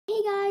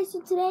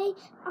So today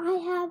I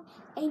have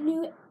a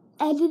new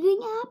editing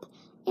app,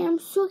 and I'm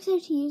so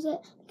excited to use it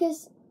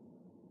because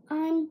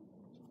I'm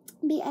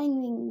be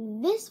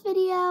editing this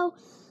video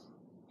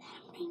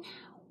right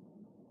now.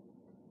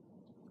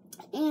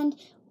 And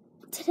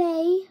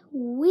today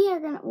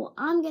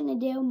I'm gonna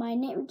do my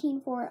night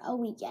routine for a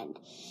weekend.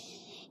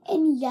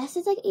 And yes,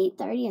 it's like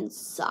 8:30, and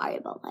sorry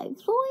about my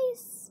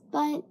voice,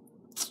 but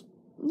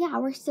yeah,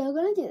 we're still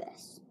gonna do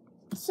this.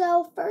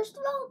 So first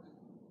of all,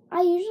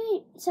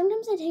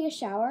 sometimes I take a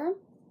shower,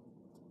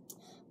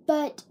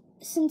 but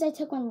since I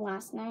took one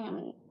last night, I'm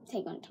going to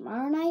take one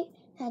tomorrow night,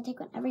 and I take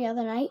one every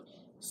other night.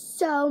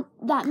 So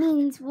that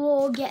means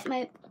I'll get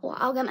my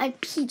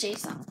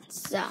PJs on.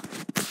 So,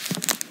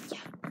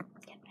 yeah,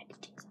 get my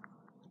PJs on.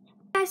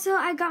 Yeah, so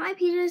I got my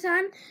PJs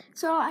on.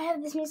 So I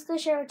have this musical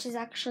shirt, which is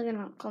actually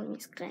not called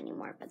musical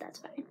anymore, but that's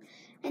fine.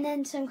 And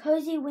then some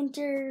cozy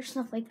winter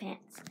snowflake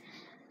pants.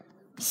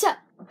 So,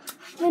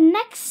 the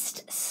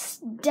next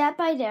step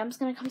I do, I'm just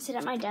going to come sit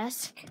at my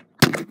desk.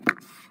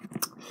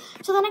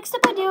 So the next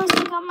step I do is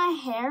take out my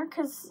hair,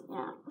 because,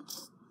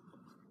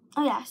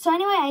 so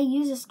anyway, I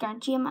use a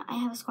scrunchie. I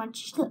have a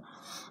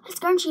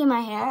scrunchie in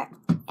my hair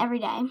every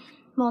day.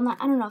 Well, I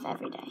don't know if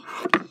every day.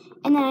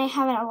 And then I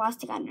have an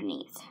elastic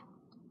underneath.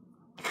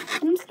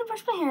 And I'm just going to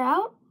brush my hair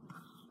out.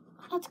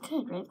 That's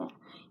good right there.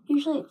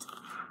 Usually it's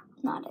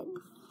knotted.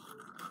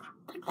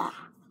 Like that.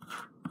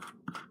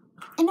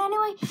 And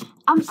anyway,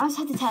 I just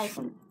have to tell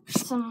you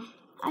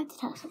I have to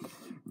tell you something.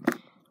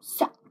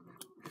 So,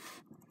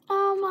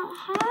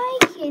 hi,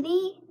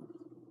 kitty.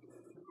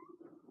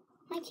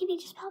 My kitty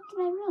just popped in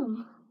my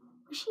room.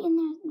 Was she in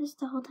there this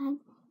the whole time?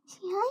 Say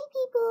hi,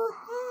 people.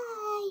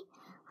 Hi.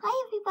 Hi,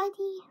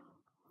 everybody.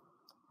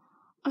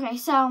 Okay,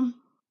 so,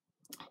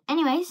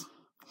 anyways,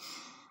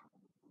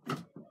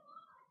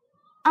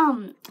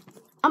 I'm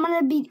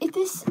gonna be,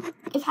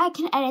 if I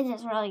can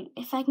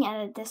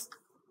edit this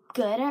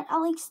good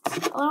at least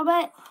a little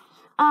bit,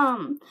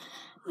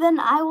 then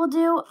I will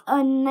do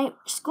a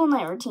school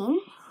night routine,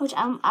 which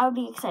I would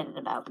be excited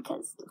about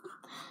because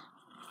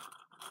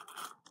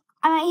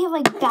I might have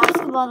like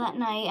basketball that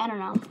night. I don't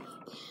know,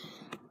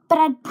 but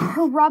I'd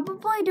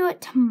probably do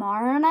it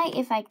tomorrow night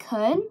if I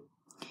could,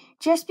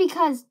 just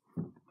because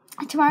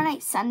tomorrow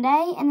night's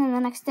Sunday and then the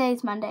next day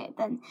is Monday.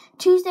 Then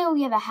Tuesday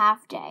we have a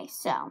half day,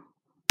 so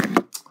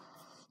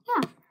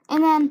yeah.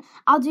 And then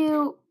I'll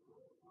do.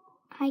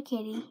 Hi,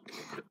 Katie.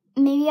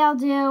 Maybe I'll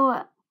do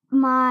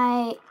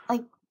my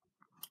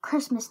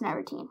Christmas night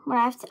routine where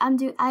I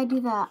do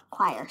the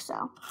choir,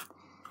 so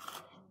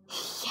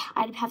yeah,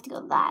 I'd have to go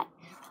to that.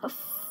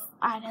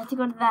 I'd have to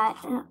go to that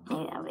and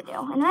maybe that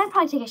video, and then I'd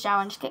probably take a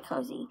shower and just get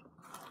cozy.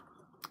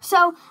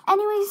 So,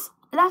 anyways,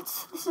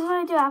 this is what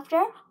I do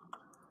after.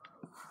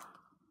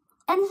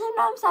 And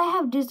sometimes I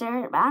have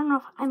dessert, but I don't know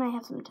if I might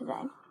have some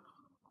today.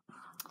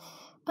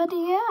 But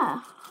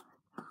yeah,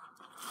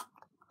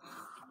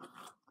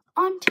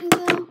 I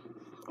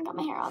got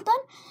my hair all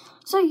done.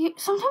 So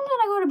sometimes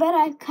when I go to bed,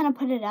 I kind of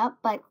put it up,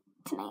 but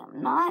tonight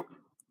I'm not.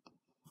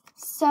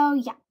 So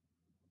yeah.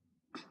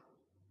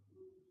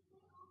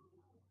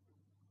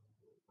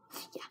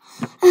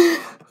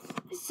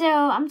 So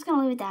I'm just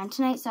gonna leave it down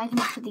tonight so I can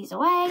just put these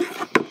away,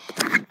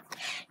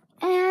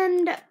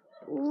 and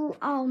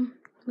I'll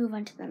move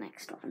on to the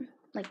next one.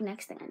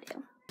 Next thing I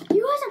do.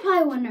 You guys are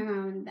probably wondering why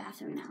I'm in the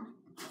bathroom now.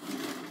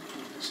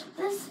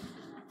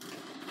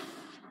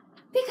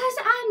 Because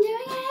I'm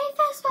doing a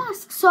face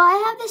mask. So I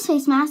have this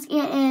face mask.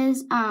 It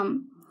is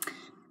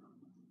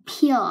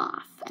peel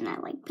off, and I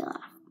like peel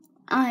off.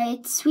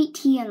 It's sweet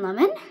tea and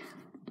lemon,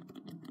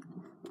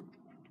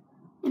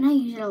 and I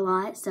use it a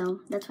lot,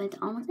 so that's why it's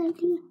almost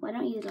empty. Well, I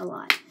don't use it a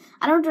lot.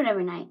 I don't do it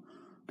every night,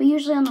 but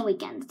usually on the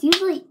weekends. It's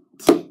usually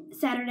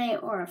Saturday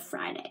or a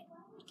Friday.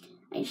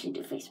 I usually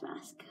do face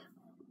mask.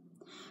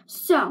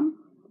 So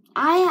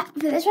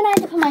for this one I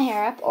had to put my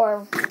hair up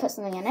or put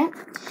something in it,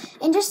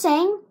 and just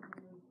saying.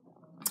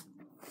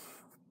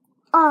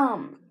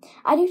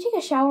 I do take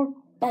a shower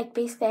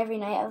basically every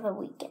night of the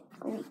week.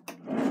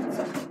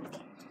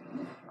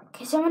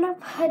 Okay, so I'm gonna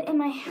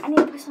I need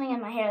to put something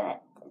in my hair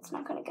that it's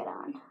not gonna get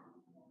on.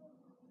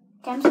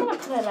 Okay, I'm just gonna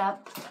put it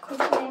up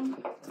quickly,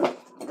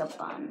 like a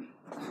bun.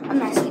 A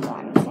messy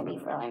bun. It's gonna be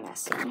really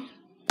messy.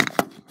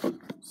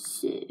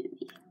 So,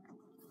 yeah.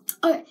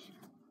 Okay.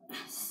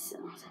 So,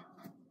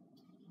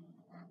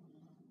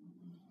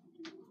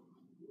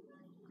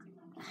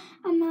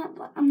 I'm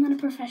not a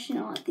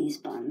professional at these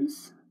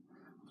buns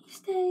these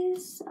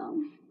days,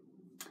 so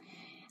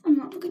I'm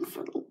not looking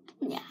for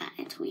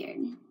it's weird,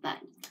 but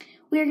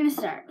we're gonna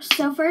start.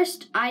 So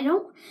first,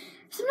 sometimes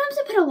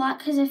I put a lot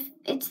because if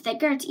it's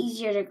thicker, it's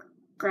easier to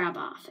grab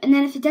off. And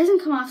then if it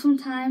doesn't come off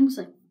sometimes,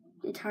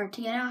 it's hard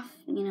to get off,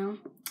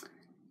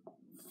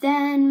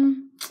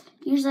 then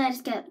usually I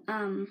just get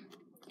a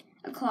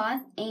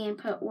cloth and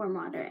put warm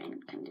water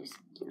and kind of just,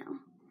 rub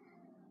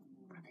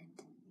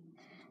it.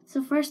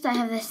 So first I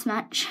have this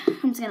much.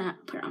 I'm just gonna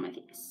put it on my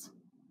face.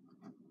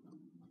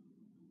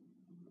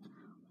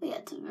 Yeah,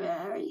 it's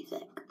very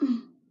thick.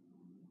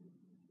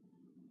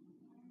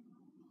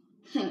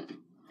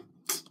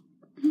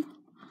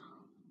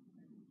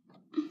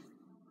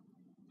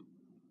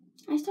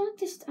 I just don't like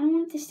this. I don't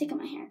want it to stick in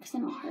my hair because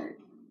then it'll hurt.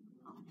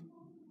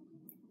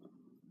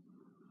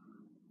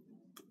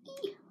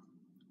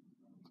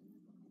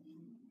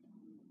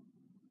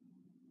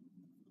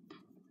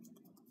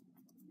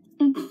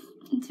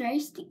 It's very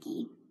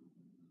sticky.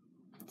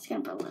 Just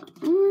gonna put a little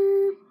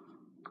more.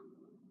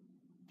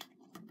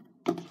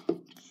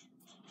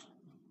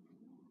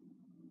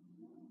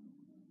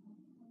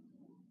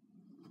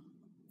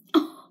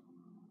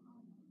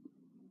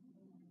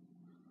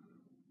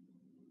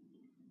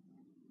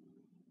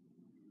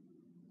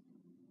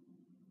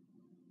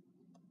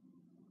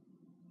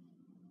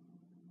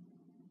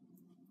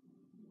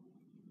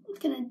 It's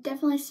gonna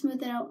definitely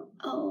smooth it out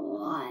a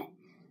lot,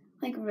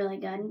 like really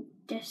good,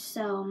 just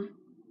so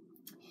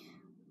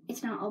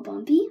it's not all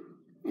bumpy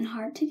and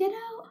hard to get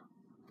out.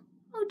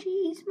 Oh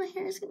geez, my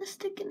hair is gonna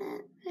stick in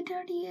it. It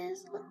already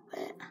is a little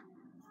bit.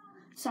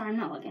 Sorry, I'm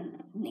not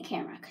looking in the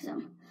camera because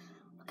I'm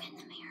looking in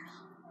the mirror.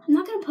 I'm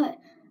not gonna put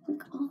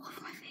like all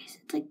over my face.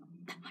 It's like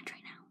that much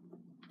right now.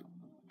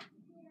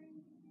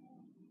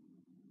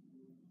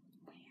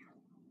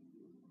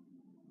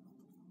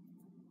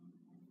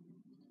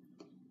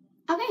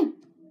 Okay,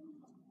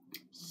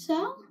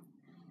 so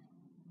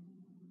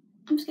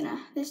I'm just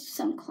gonna, there's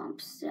some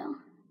clumps still.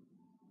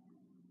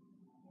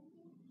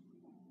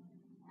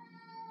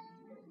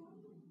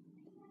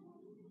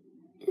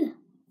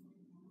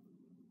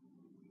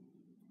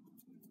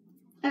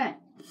 Alright,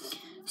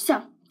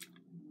 so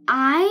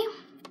I'm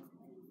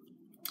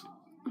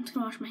just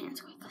gonna wash my hands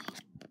quickly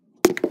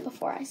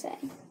before I say.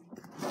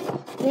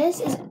 This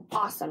is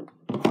awesome.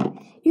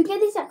 You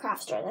get these at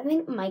craft stores. I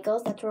think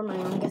Michael's, that's where my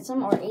mom gets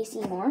them, or AC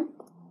Moore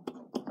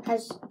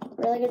has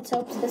really good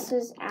soaps. This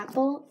is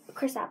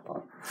Chris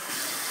Apple.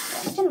 So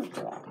I'm just gonna do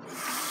that.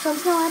 So I'm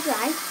just gonna let it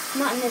dry.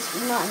 Not in this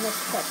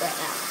clip right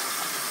now.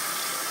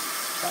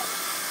 But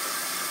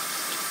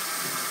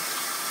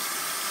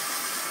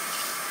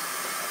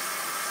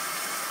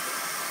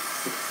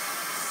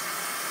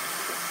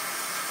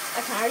I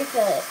can already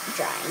feel it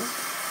drying.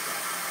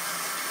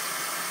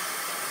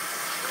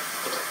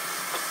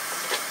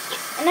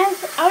 And I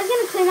was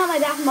going to clean out my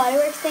Bath & Body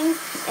Works things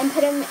and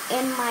put them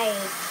in my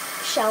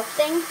shelf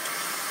thing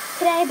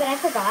today, but I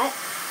forgot.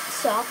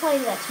 So I'll probably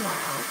do that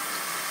tomorrow.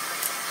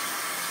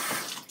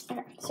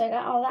 Okay, so I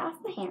got all that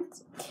off my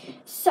hands.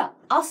 So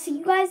I'll see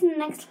you guys in the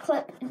next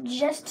clip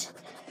just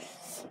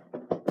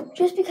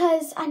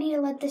because I need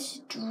to let this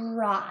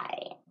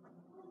dry.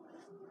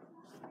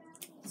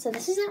 So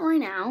this is it right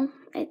now.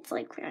 It's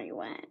like very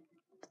wet.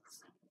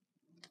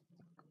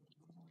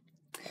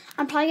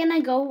 I'm probably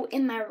gonna go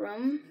in my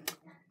room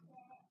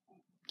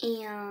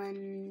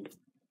and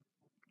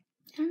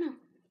I don't know.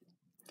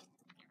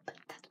 But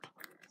that's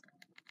probably.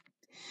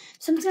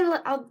 So I'm just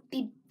gonna I'll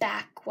be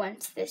back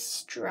once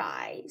this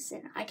dries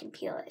and I can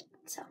peel it.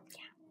 So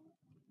yeah.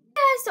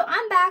 Yeah, so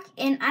I'm back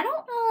and I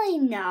don't really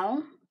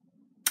know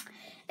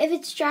if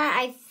it's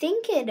dry. I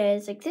think it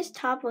is. Like this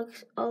top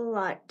looks a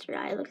lot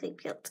dry. It looks like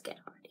peeled skin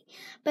already.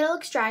 But it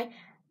looks dry.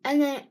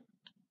 And then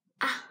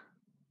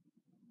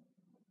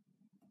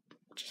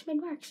just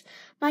made marks.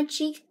 My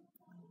cheek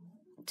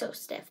so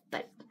stiff,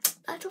 but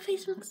that's what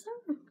face masks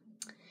are.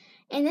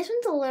 And this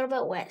one's a little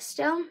bit wet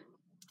still.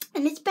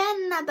 And it's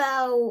been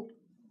about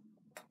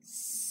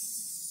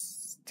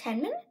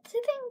 10 minutes,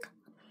 I think.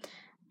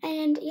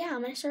 And yeah,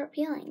 I'm gonna start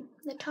peeling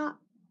the top.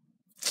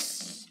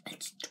 Let's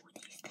do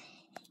this thing.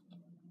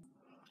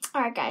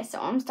 Alright guys, so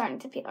I'm starting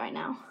to peel right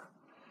now.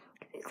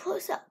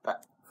 Close up,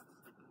 but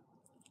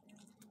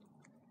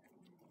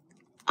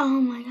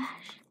oh my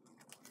gosh.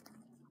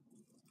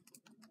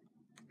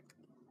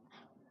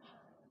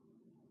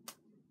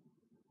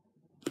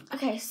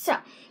 Okay, so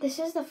this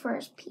is the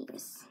first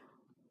piece.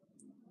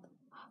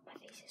 Oh, my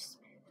face is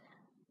smooth.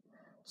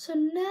 So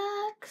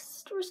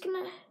next, we're just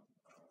gonna.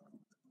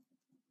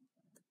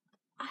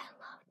 I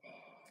love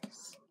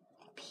this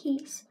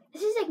piece.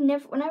 This is like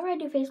never. Whenever I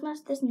do face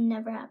masks, this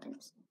never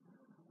happens.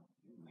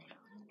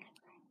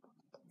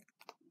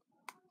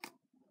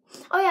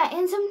 Oh yeah,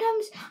 and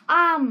sometimes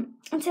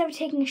instead of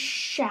taking a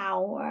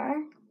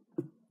shower,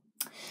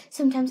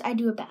 sometimes I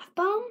do a bath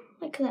bomb.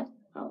 Like, cause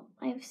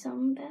I have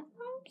some bath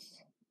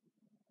bombs.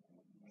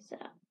 So,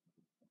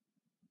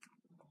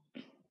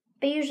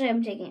 but usually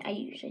I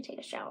usually take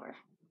a shower.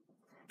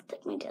 It's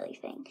like my daily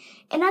thing.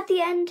 And at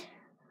the end,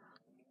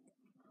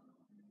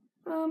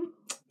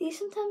 these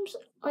sometimes,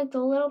 like the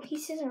little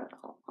pieces are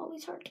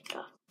always hard to get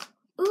off.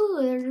 Ooh,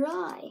 they're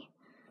dry.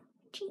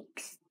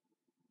 Cheeks.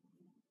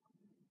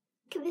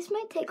 Okay, this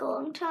might take a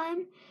long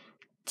time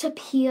to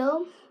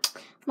peel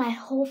my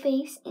whole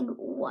face in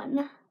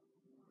one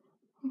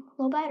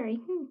low battery.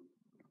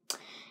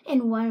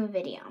 In one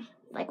video,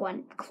 like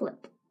one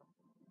clip.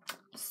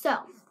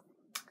 So,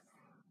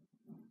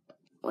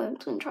 I'm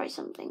just gonna try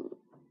something.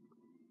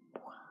 I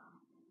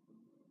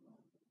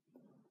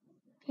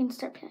can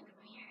start peeling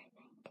from here, I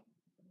think.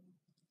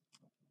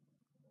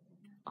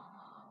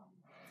 Oh.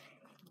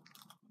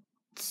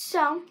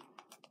 So,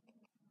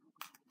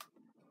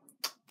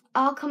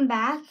 I'll come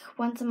back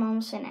once I'm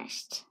almost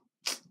finished.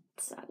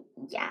 So,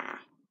 yeah.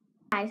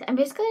 Guys, I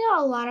basically got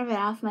a lot of it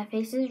off. My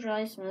face is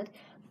really smooth,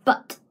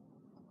 but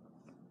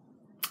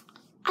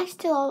I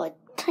still have like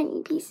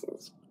tiny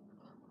pieces.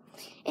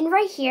 And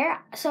right here,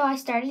 so I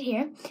started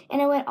here,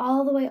 and I went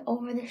all the way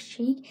over this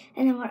cheek,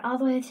 and then went all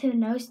the way to the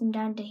nose and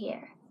down to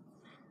here.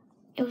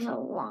 It was a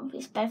long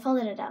piece, but I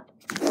folded it up.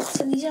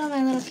 So these are all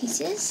my little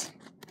pieces.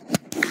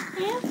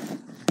 Yeah.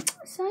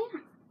 So yeah.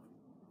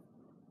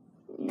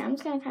 Now I'm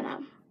just gonna kind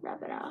of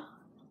rub it off.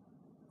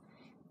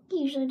 I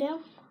usually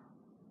do.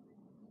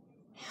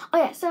 Oh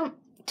yeah, so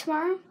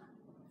tomorrow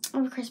I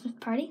have a Christmas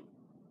party.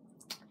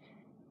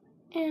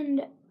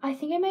 And I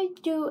think I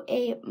might do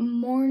a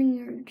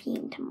morning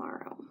routine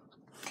tomorrow.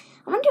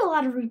 I'm gonna do a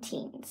lot of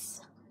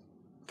routines,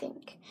 I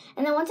think.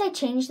 And then once I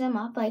change them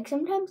up, like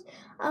sometimes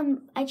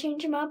I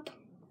change them up,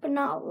 but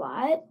not a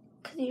lot,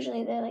 because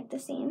usually they're like the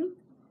same.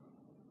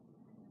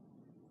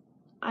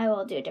 I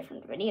will do a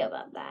different video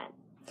about that.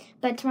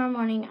 But tomorrow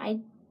morning,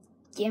 I'm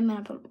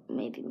gonna put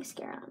maybe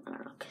mascara on. I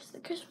don't know, because the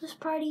Christmas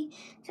party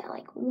is at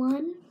like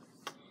 1.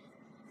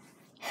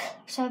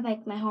 So I have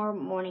like my whole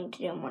morning to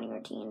do a morning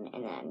routine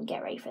and then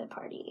get ready for the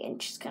party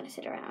and just kind of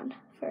sit around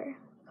for a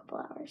couple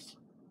hours.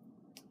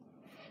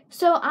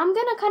 So I'm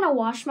gonna kind of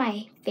wash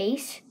my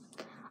face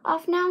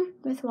off now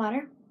with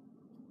water,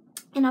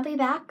 and I'll be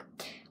back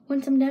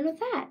once I'm done with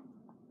that.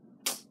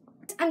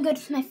 I'm good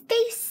with my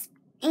face,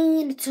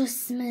 and it's so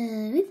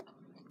smooth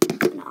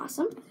and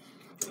awesome.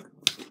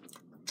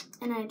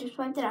 And I just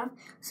wiped it off.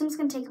 So I'm just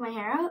gonna take my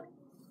hair out.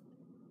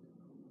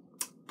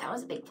 That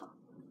was a big fall.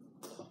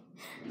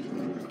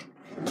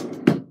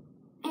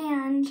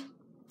 And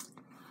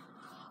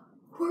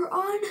we're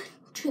on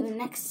to the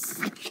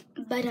next,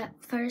 but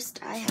first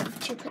I have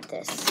to put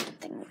this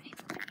thing away.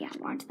 But yeah,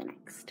 we're on to the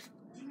next.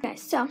 Okay,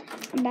 so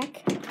I'm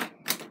back.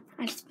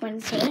 I just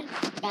wanted to put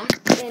it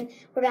back, and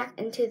we're back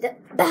into the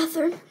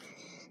bathroom.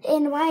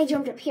 And why I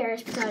jumped up here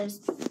is because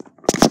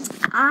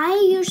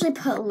I usually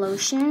put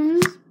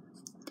lotion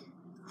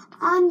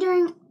on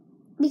I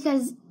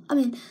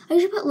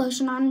usually put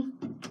lotion on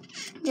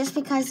just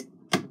because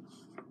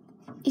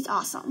it's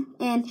awesome.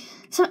 And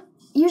so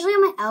usually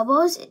on my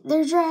elbows,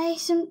 they're dry,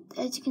 as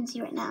you can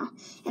see right now,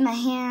 and my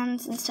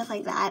hands and stuff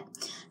like that.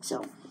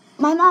 So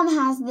my mom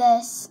has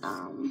this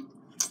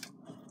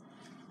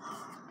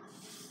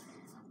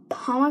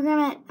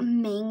pomegranate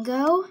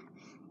mango,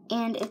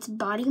 and it's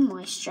body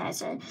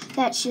moisturizer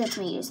that she lets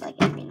me use like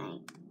every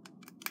night.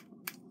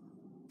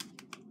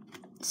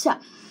 So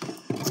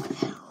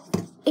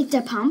it's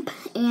a pump,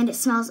 and it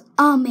smells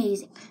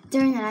amazing.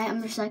 During the night,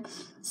 I'm just like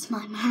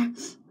smelling my hair.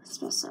 It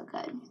smells so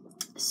good.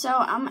 So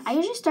I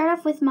usually start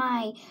off with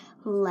my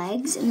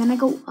legs, and then I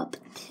go up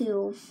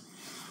to,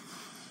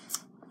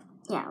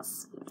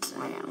 yes,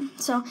 I know.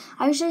 So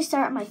I usually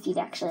start at my feet,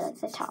 actually, like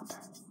the top.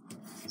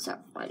 So,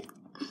 like,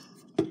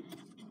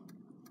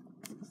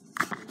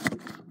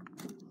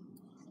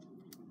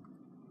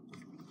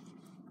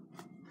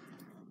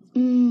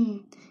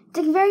 it's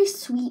like a very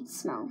sweet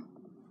smell.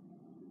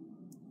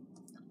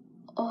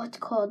 Oh, it's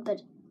cold, but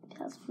it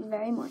feels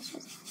very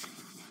moisturizing.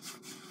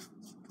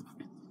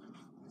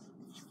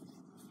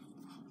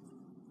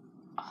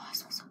 Oh, it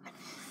smells so good.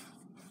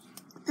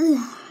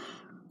 Ugh.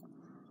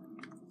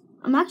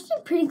 I'm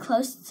actually pretty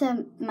close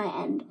to my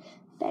end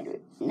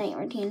night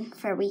routine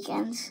for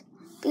weekends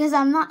because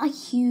I'm not a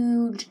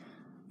huge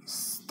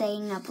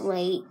staying up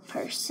late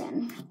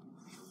person.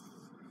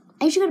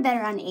 I usually go to bed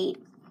around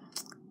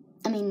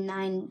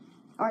 9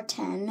 or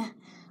 10 on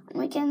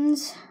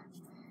weekends.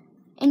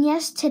 And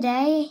yes,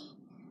 today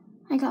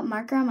I got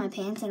marker on my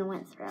pants and it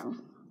went through.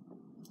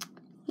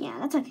 Yeah,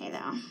 that's okay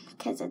though,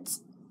 because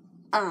it's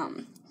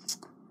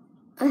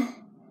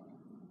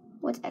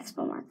what's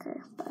expo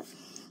marker, but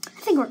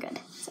I think we're good.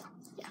 So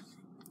yeah.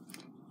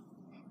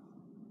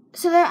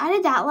 So there, I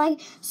did that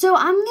leg. So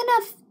I'm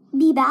gonna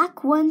be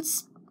back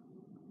once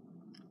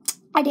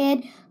I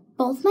did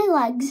both my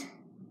legs,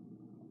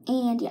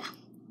 and yeah.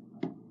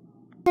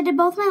 I did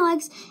both my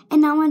legs,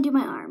 and now I'm gonna do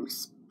my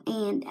arms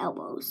and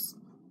elbows.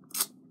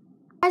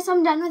 Guys, so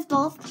I'm done with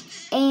both,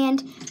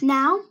 and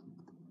now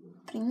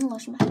putting the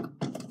lotion back.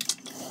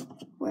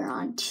 We're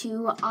on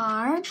to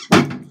our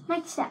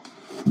next step.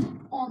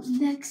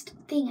 Next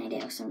thing I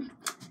do. So,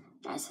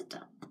 guys, sit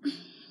down.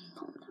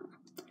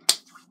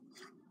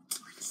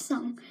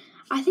 So,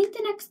 I think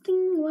the next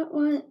thing,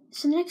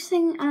 so the next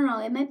thing, I don't know,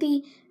 it might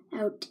be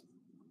out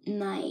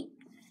my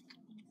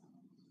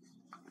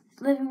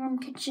living room,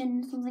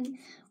 kitchen, something,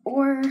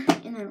 or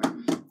in the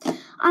room.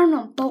 I don't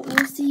know, but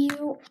we'll see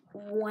you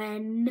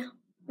when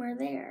we're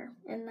there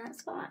in that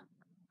spot.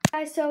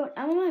 Guys, so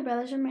I'm in my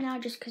brother's room right now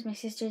just because my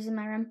sister's in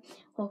my room.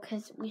 Well,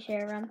 because we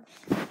share a room.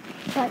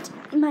 But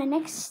my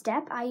next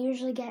step, I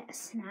usually get a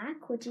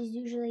snack, which is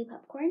usually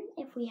popcorn,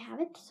 if we have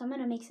it. So I'm going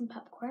to make some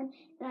popcorn.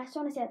 And I just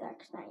want to say that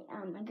because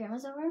my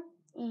grandma's over,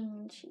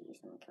 and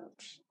she's on the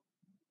couch.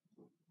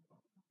 And,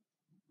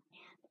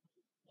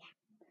 yeah.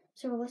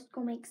 So let's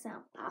go make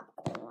some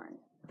popcorn.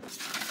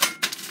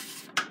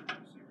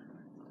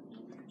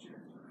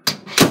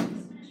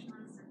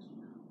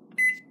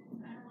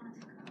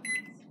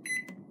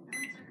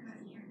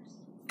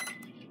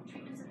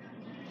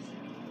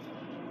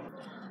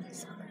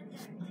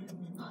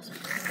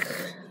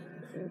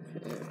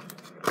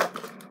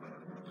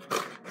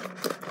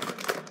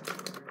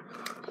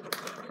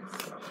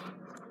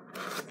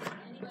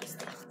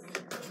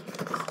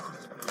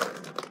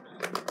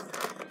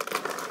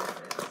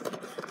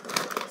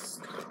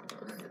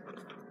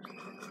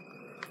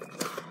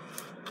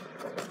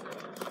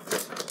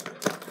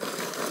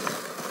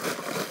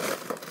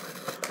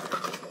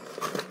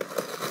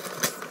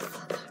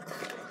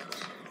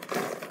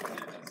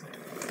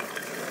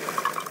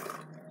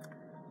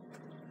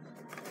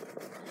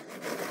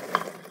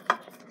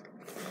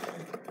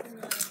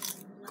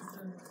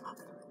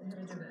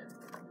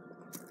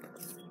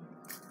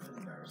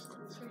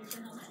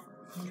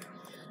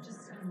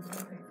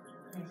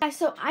 Guys,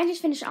 so I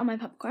just finished all my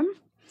popcorn.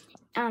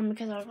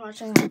 Because I was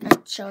watching like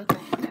a show with my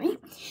family.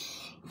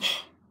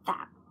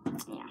 That,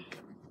 yeah.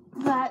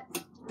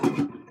 But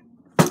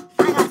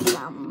I got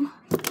some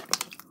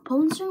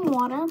Poland Spring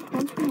water.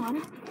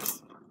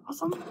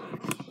 Awesome.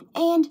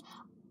 And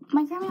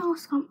my grandma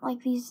also got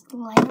like these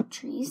light up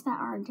trees that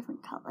are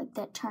different color, like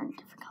that turn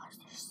different colors.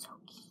 They're so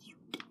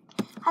cute.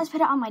 I just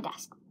put it on my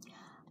desk.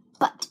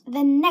 But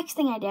the next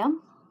thing I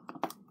do,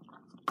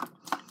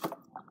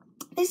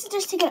 this is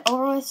just to get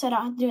over with so I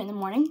don't have to do it in the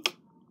morning.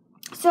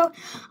 So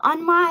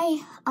on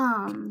my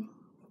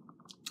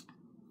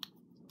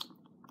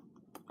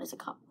what is it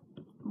called?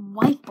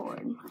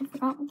 Whiteboard. I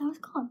forgot what that was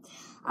called.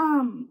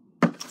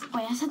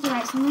 Wait, I just have to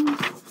write something.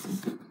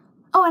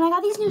 Oh, and I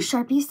got these new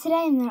Sharpies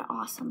today, and they're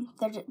awesome.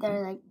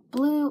 They're like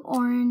blue,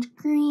 orange,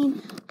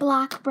 green,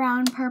 black,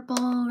 brown,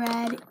 purple,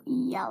 red,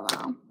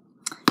 yellow,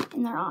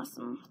 and they're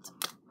awesome. So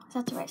I just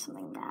have to write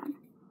something down.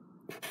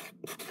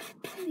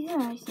 These are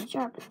nice and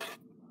sharp.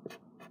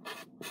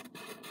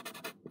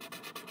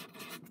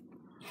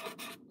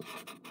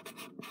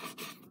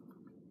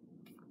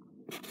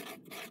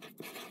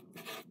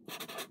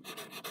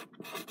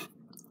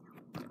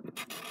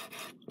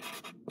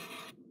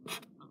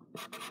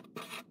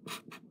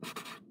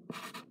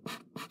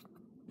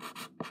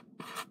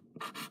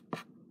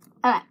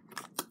 Alright.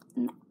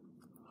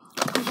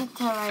 I have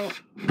to write.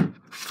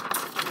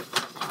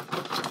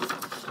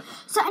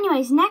 So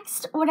anyways,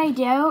 next what I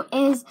do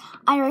is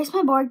I erase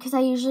my board because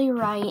I usually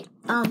write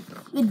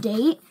the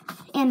date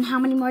and how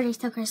many more days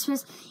till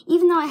Christmas.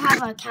 Even though I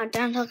have a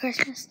countdown till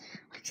Christmas,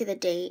 I see the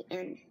date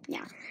and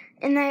yeah.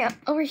 And then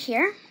over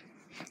here,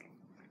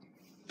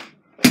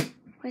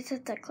 wait till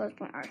I close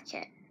my art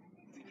kit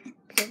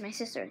because my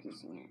sister is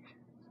using it.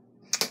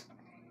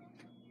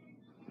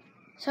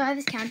 So I have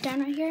this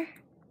countdown right here.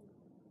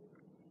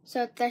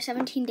 So there's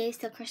 17 days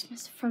till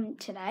Christmas from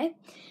today,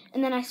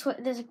 and then there's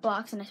like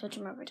blocks, and I switch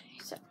them over today.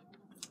 So,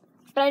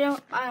 but I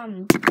don't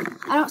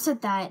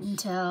set that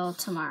until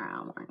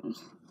tomorrow morning.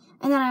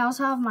 And then I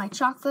also have my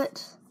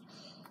chocolate.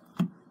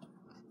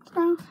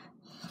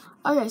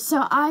 Okay,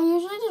 so I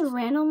usually just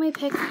randomly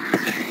pick.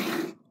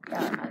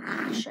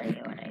 I'll show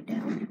you what I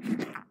do.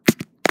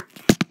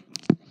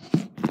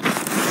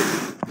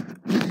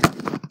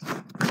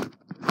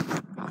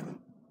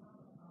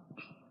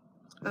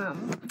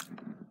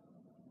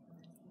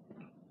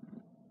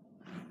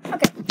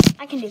 Okay,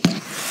 I can do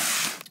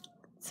this.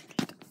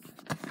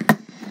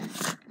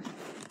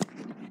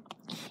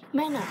 You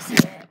might not see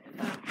it,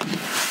 but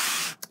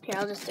here,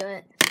 I'll just do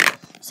it.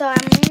 So I'm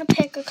going to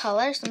pick a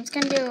color, so I'm just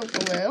going to do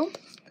blue.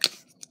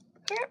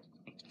 Here.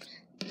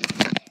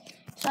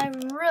 So I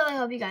really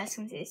hope you guys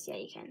can see this. Yeah,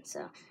 you can.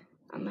 So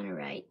I'm going to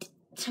write,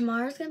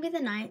 tomorrow's going to be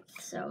the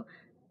 9th, so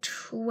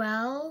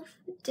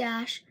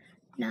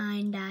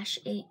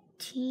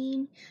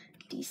 12-9-18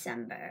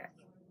 December.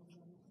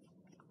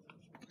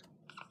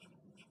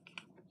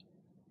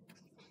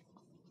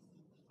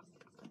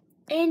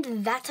 And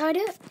that's how I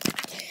do it.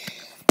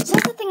 So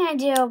that's the thing I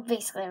do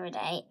basically every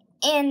day.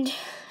 And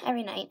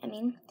every night, I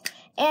mean.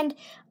 And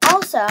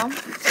also,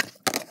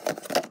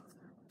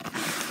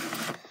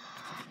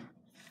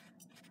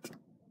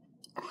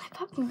 my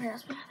popcorn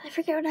kernels, I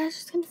forget what I was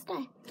just going to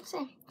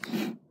say.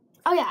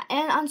 Oh yeah,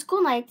 and on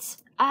school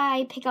nights,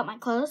 I pick out my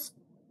clothes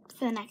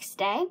for the next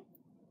day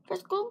for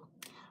school.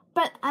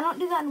 But I don't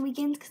do that on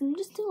weekends because I'm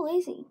just too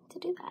lazy to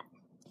do that.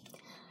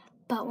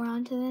 But we're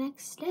on to the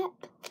next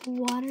step.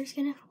 Water's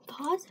gonna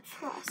pause it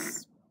for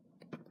us.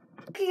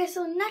 Okay guys,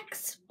 so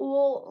next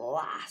will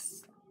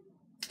last.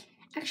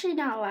 Actually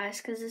not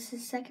last, because this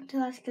is second to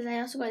last, because I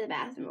also go to the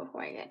bathroom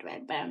before I get to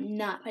bed, but I'm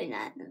not putting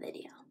that in the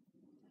video.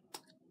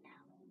 No,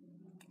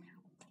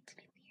 that's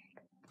gonna be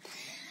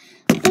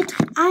weird.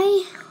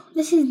 But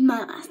this is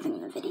my last thing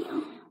in the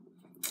video.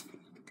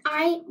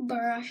 I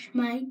brush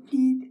my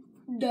teeth,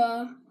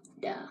 duh.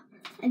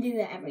 I do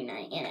that every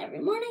night and every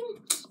morning,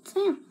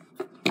 so yeah.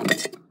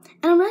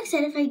 And I'm really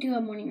excited if I do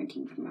a morning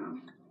routine tomorrow.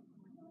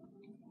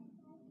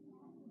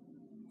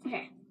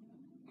 Okay.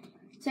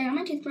 So I got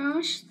my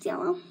toothbrush, it's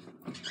yellow.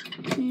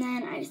 And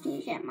then I just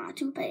need to get my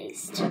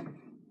toothpaste.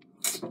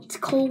 It's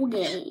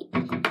Colgate.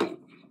 Okay.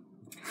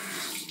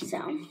 So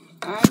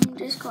I'm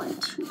just going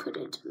to put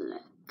it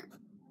like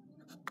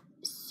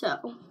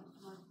so.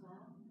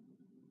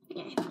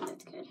 Yeah, I think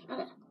that's good.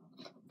 Okay.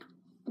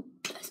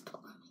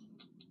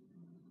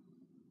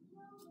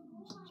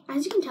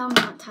 As you can tell, I'm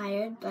not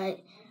tired, but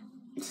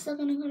I'm still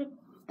gonna go to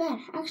bed.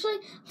 Actually,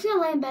 I'm just gonna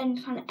lay in bed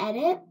and try to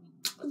edit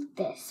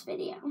this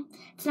video.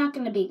 It's not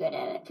gonna be a good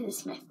edit because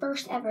it's my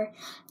first ever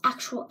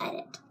actual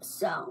edit.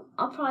 So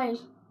I'll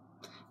probably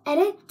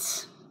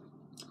edit.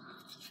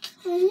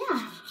 And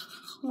yeah,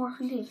 more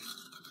for you.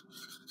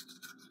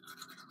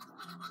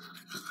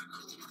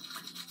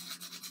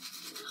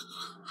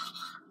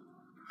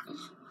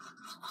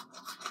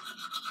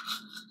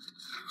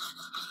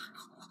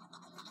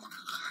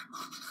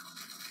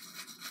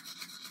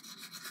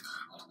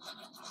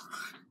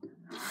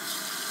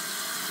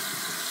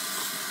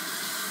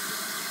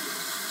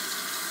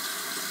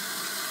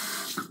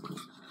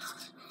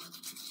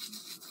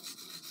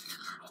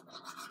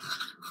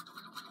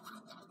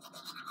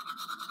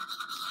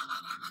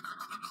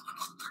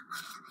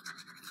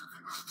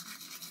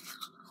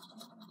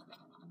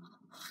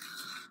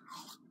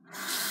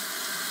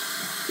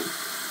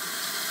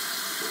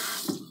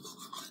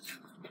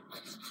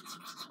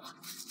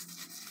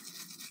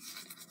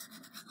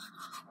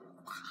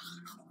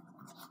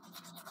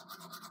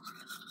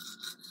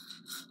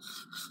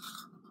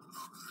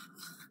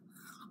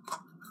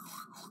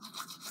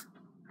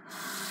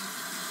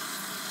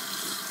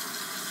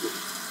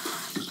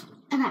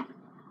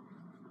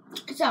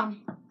 Okay, so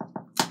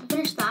I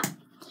finished that,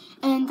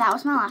 and that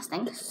was my last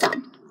thing. So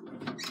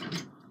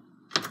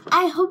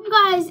I hope you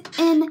guys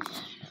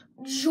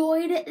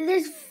enjoyed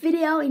this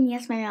video, and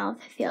yes, my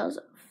mouth feels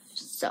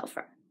so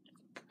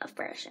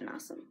fresh and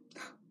awesome.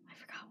 I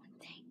forgot one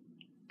thing.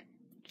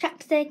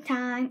 Chapstick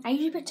time. I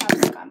usually put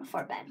chapstick on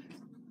before bed.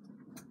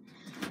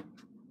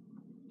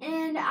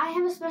 And I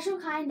have a special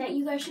kind that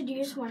you guys should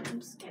use when I'm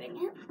just getting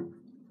it.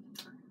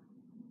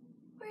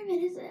 Where even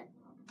is it?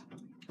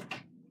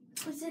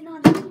 Is it not?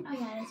 Oh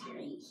yeah, it is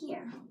right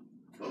here.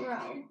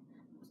 Bro,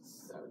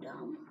 so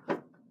dumb.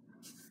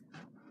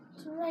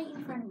 It's right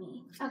in front of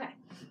me. Okay.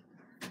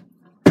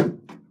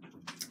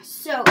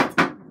 So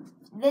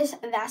this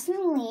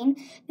Vaseline.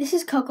 This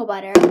is cocoa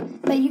butter,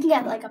 but you can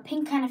get like a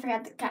pink kind. I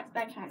forgot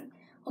that kind.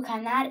 What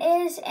kind that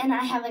is? And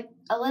I have like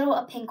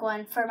a pink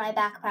one for my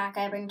backpack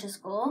I bring to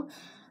school.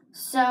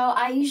 So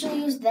I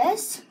usually use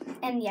this,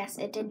 and yes,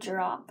 it did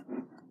drop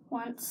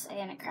once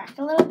and it cracked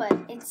a little, but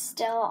it's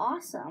still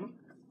awesome.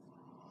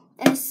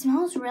 And it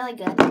smells really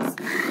good.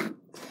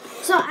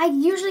 So I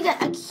usually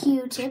get a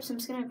Q-tip, so I'm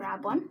just going to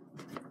grab one.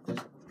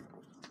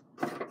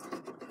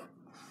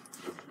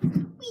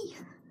 Whee!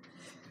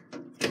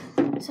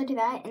 So I do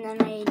that, and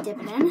then I dip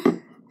it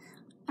in.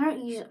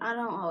 I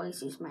don't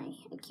always use my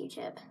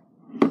Q-tip.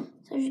 So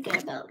I just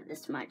get about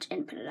this much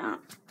and put it on.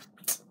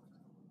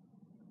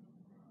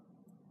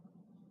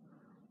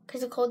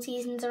 Because the cold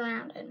season's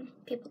around and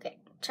people get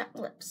chapped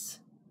lips.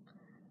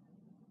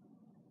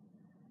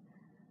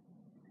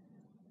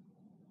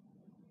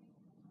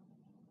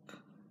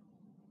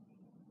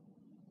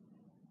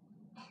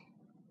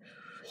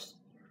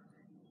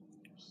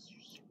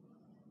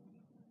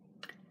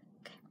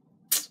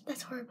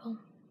 That's horrible.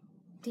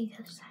 Do the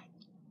other side.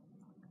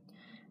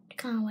 To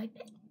kind of wipe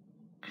it.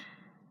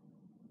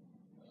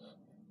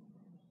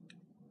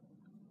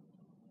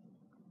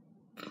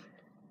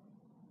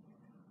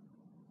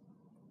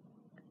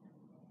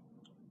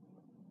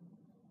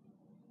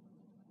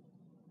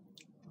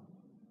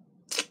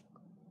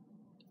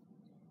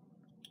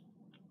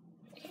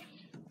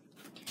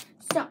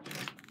 So,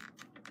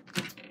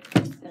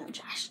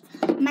 trash.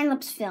 My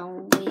lips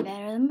feel way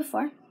better than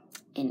before.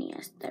 And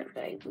yes, they're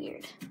very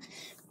weird.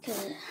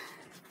 Okay.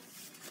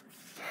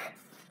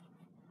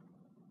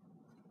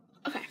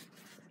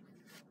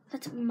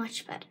 That's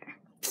much better.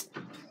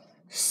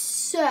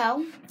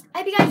 So, I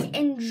hope you guys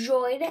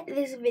enjoyed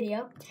this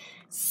video.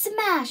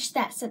 Smash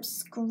that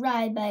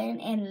subscribe button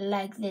and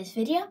like this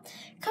video.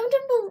 Comment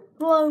down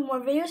below more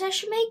videos I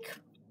should make.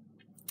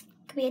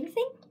 Could be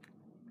anything.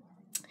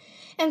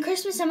 And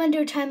Christmas, I'm going to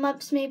do a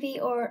time-lapse maybe,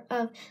 or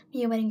of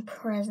me opening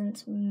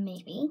presents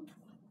maybe.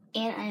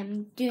 And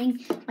I'm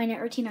doing my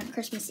night routine on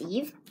Christmas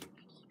Eve.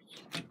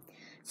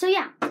 So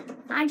yeah,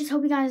 I just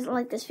hope you guys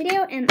like this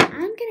video, and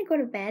I'm going to go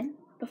to bed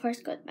before I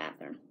go to the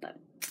bathroom. But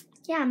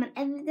yeah, I'm going to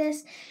end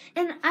this,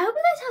 and I hope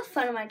you guys have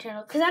fun on my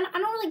channel, because I don't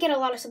really get a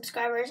lot of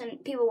subscribers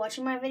and people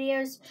watching my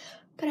videos,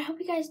 but I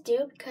hope you guys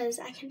do, because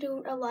I can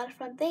do a lot of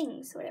fun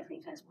things, whatever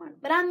you guys want.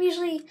 But I'm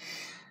usually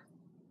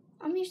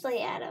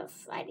out of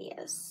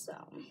ideas, so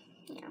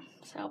yeah.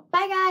 So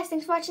bye guys,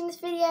 thanks for watching this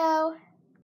video.